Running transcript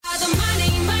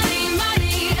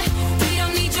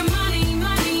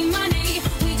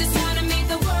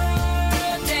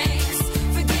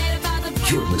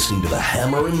listening to the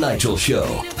Hammer and Nigel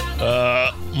Show.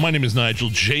 My name is Nigel.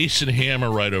 Jason Hammer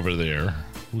right over there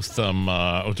with some,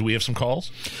 do we have some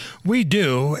calls? We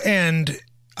do, and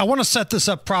I want to set this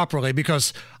up properly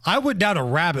because I went down a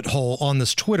rabbit hole on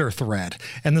this Twitter thread,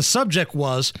 and the subject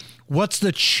was, what's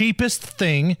the cheapest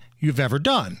thing you've ever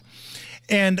done?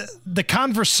 And the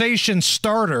conversation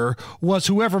starter was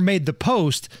whoever made the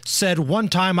post said, one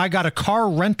time I got a car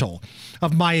rental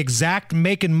of my exact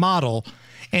make and model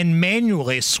and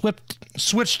manually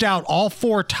switched out all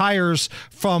 4 tires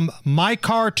from my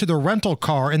car to the rental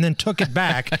car and then took it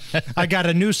back. I got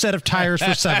a new set of tires for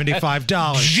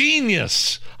 $75.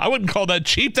 Genius. I wouldn't call that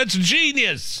cheap. That's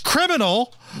genius.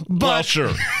 Criminal, but Well,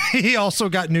 sure. he also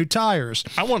got new tires.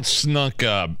 I once snuck,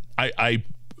 I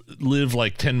live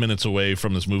like 10 minutes away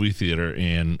from this movie theater,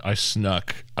 and I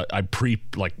snuck,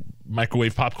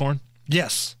 microwave popcorn,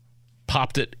 Yes.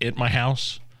 popped it at my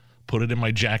house, put it in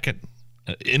my jacket,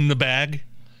 in the bag,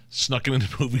 snuck it into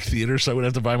the movie theater so I would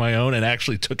have to buy my own, and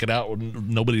actually took it out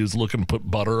when nobody was looking to put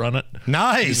butter on it.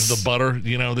 Nice. The butter,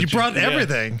 you know. You brought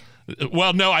everything.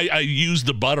 Well, no, I used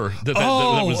the butter that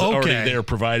was already okay. there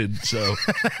provided. So,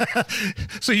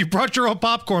 So you brought your own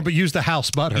popcorn, but used the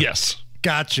house butter. yes.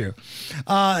 Got you.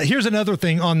 Here's another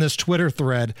thing on this Twitter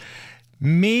thread.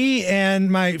 Me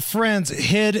and my friends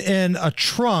hid in a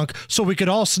trunk so we could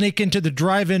all sneak into the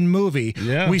drive-in movie.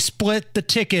 Yeah. We split the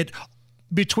ticket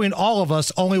between all of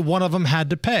us. Only one of them had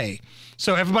to pay.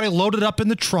 So everybody loaded up in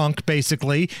the trunk,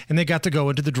 basically, and they got to go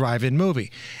into the drive-in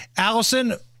movie.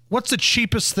 Allison, what's the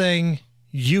cheapest thing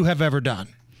you have ever done?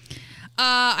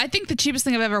 I think the cheapest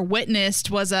thing I've ever witnessed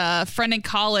was a friend in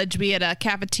college. We had a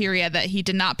cafeteria that he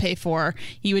did not pay for.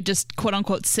 He would just, quote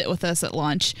unquote, sit with us at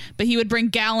lunch. But he would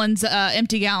bring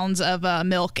empty gallons of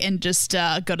milk and just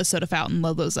go to Soda Fountain,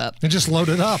 load those up. And just load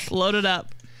it up. Load it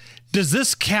up. Does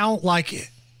this count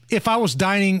like if I was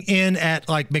dining in at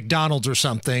like McDonald's or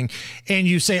something and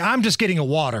you say, I'm just getting a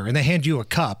water, and they hand you a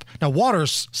cup. Now,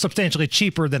 water's substantially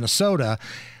cheaper than a soda,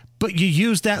 but you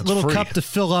use that little free. cup to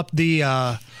fill up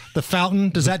the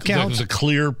fountain. Does that count? There's a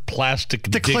clear plastic,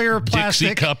 clear plastic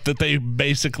Dixie cup that they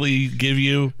basically give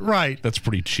you. Right. That's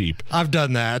pretty cheap. I've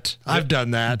done that.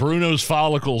 Bruno's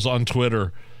Follicles on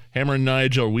Twitter. Hammer and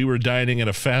Nigel, we were dining at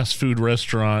a fast food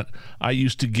restaurant. I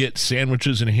used to get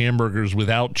sandwiches and hamburgers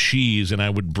without cheese, and I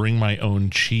would bring my own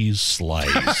cheese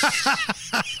slice.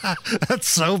 That's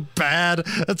so bad.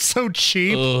 That's so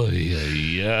cheap. Oh,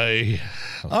 yeah.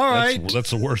 All right. That's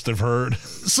the worst I've heard.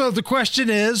 So the question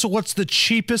is, what's the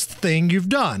cheapest thing you've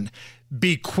done?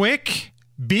 Be quick,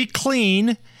 be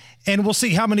clean, and we'll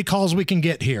see how many calls we can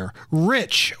get here.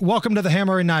 Rich, welcome to the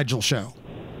Hammer and Nigel Show.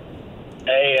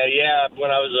 Hey, when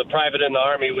I was a private in the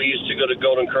Army, we used to go to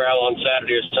Golden Corral on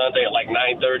Saturday or Sunday at like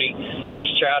 9:30,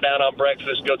 chow down on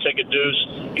breakfast, go take a deuce,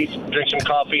 drink some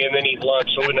coffee, and then eat lunch,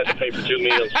 so we wouldn't have to pay for 2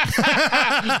 meals.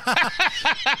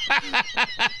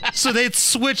 So they'd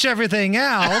switch everything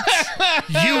out.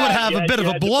 You would have a bit of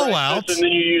a blowout. And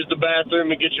then you use the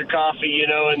bathroom and get your coffee,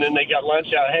 and then they got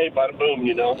lunch out. Hey, bada boom,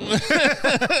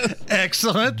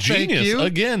 Excellent. Genius. Thank you.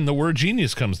 Again, the word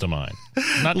genius comes to mind.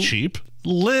 Not cheap.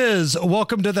 Liz,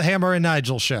 welcome to the Hammer and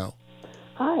Nigel Show.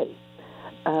 Hi.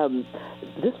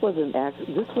 This wasn't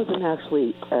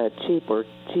actually cheap or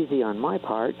cheesy on my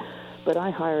part, but I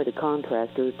hired a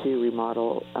contractor to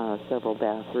remodel several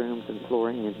bathrooms and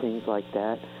flooring and things like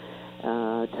that,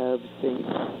 tubs, sinks,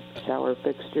 shower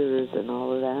fixtures, and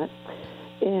all of that.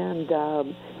 And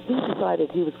he decided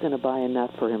he was going to buy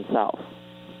enough for himself.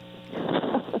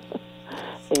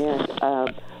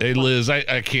 And hey, Liz,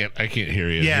 I can't hear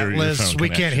you. Yeah, your Liz, phone we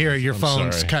can't hear you. Your I'm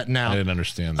phone's sorry. cutting out. I didn't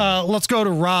understand that. Let's go to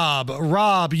Rob.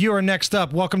 Rob, you are next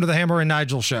up. Welcome to the Hammer and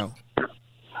Nigel Show.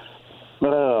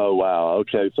 Oh, wow.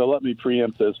 Okay, so let me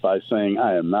preempt this by saying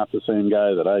I am not the same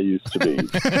guy that I used to be.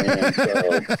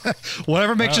 And,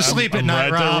 Whatever makes you sleep at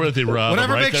night, right there Rob. with you, Rob.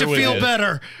 Whatever I'm right makes there you with feel you.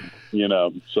 better.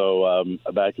 So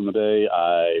back in the day,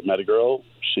 I met a girl.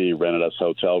 She rented us a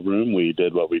hotel room. We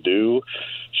did what we do.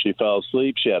 She fell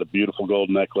asleep. She had a beautiful gold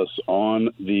necklace on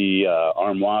the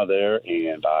armoire there,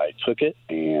 and I took it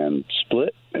and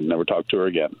split and never talked to her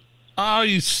again. Oh,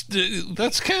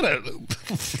 that's kind of...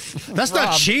 That's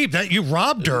not cheap. That you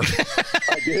robbed her.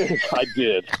 I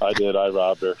did. I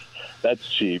robbed her. That's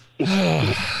cheap.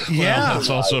 Yeah.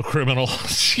 That's also criminal.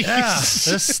 Yeah,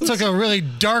 this took a really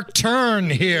dark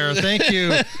turn here. Thank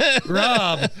you,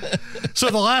 Rob. So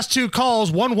the last 2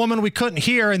 calls, one woman we couldn't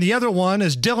hear, and the other one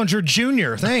is Dillinger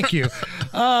Jr. Thank you.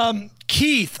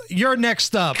 Keith, you're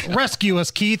next up. Rescue us,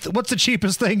 Keith. What's the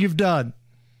cheapest thing you've done?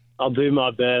 I'll do my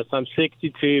best. I'm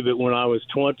 62, but when I was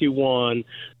 21,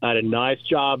 I had a nice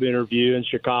job interview in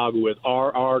Chicago with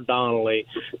R.R. Donnelly.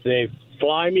 They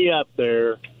fly me up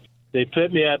there. They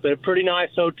put me up at a pretty nice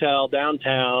hotel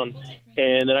downtown,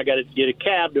 and then I got to get a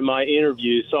cab to my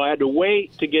interview. So I had to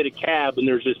wait to get a cab, and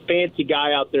there's this fancy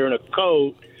guy out there in a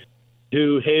coat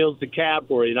who hails the cab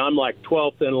for you, and I'm like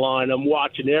 12th in line. I'm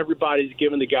watching everybody's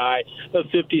giving the guy a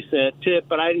 50-cent tip,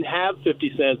 but I didn't have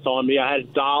 50 cents on me. I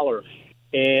had $1,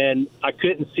 and I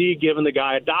couldn't see giving the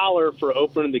guy $1 for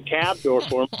opening the cab door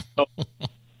for him. So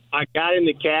I got in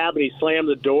the cab, and he slammed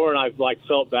the door, and I've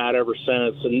felt bad ever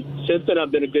since. And since then,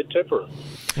 I've been a good tipper.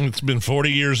 It's been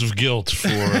 40 years of guilt for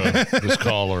this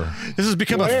caller. This has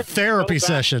become a therapy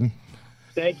session.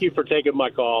 Thank you for taking my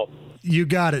call. You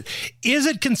got it. Is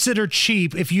it considered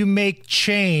cheap if you make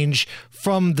change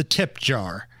from the tip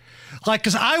jar?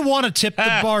 Because I want to tip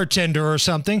the bartender or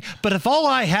something, but if all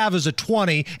I have is a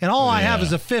 20 and all I have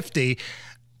is a 50,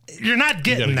 you're not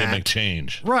getting you that. Make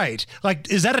change. Right.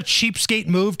 Is that a cheapskate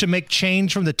move to make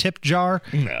change from the tip jar?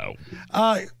 No.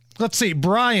 Let's see.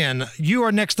 Brian, you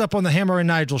are next up on the Hammer and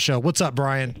Nigel show. What's up,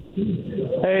 Brian?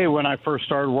 Hey, when I first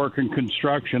started working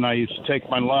construction, I used to take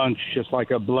my lunch just like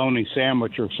a bologna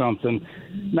sandwich or something.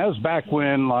 And that was back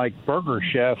when, Burger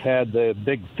Chef had the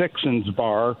big fixins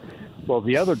bar. Well,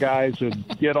 the other guys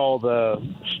would get all the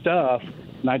stuff,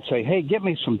 and I'd say, hey, get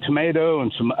me some tomato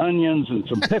and some onions and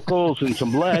some pickles and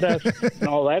some lettuce and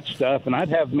all that stuff. And I'd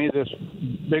have me this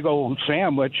big old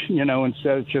sandwich,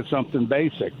 instead of just something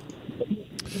basic.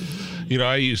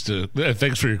 I used to,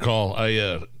 thanks for your call.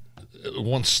 I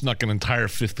once snuck an entire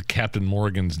fifth of Captain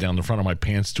Morgan's down the front of my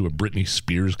pants to a Britney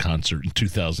Spears concert in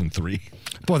 2003.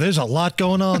 Boy, there's a lot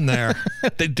going on there.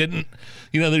 They didn't,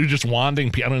 they were just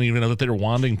wanding people. I don't even know that they were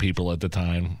wanding people at the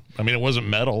time. I mean, it wasn't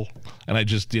metal, and I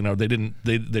just, they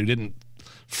didn't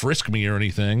frisk me or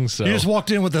anything. So you just walked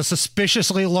in with a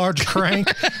suspiciously large crank.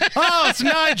 Oh, it's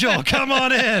Nigel. Come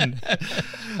on in.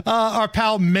 Our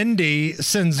pal Mindy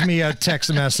sends me a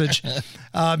text message.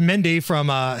 Mindy from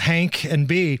Hank and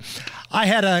B. I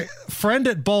had a friend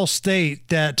at Ball State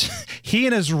that he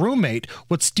and his roommate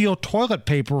would steal toilet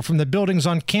paper from the buildings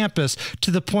on campus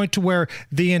to the point to where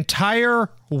the entire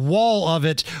wall of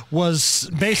it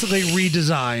was basically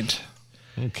redesigned.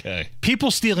 Okay. People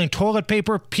stealing toilet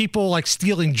paper, people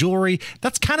stealing jewelry.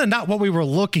 That's kind of not what we were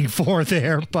looking for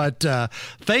there, but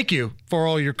thank you for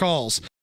all your calls.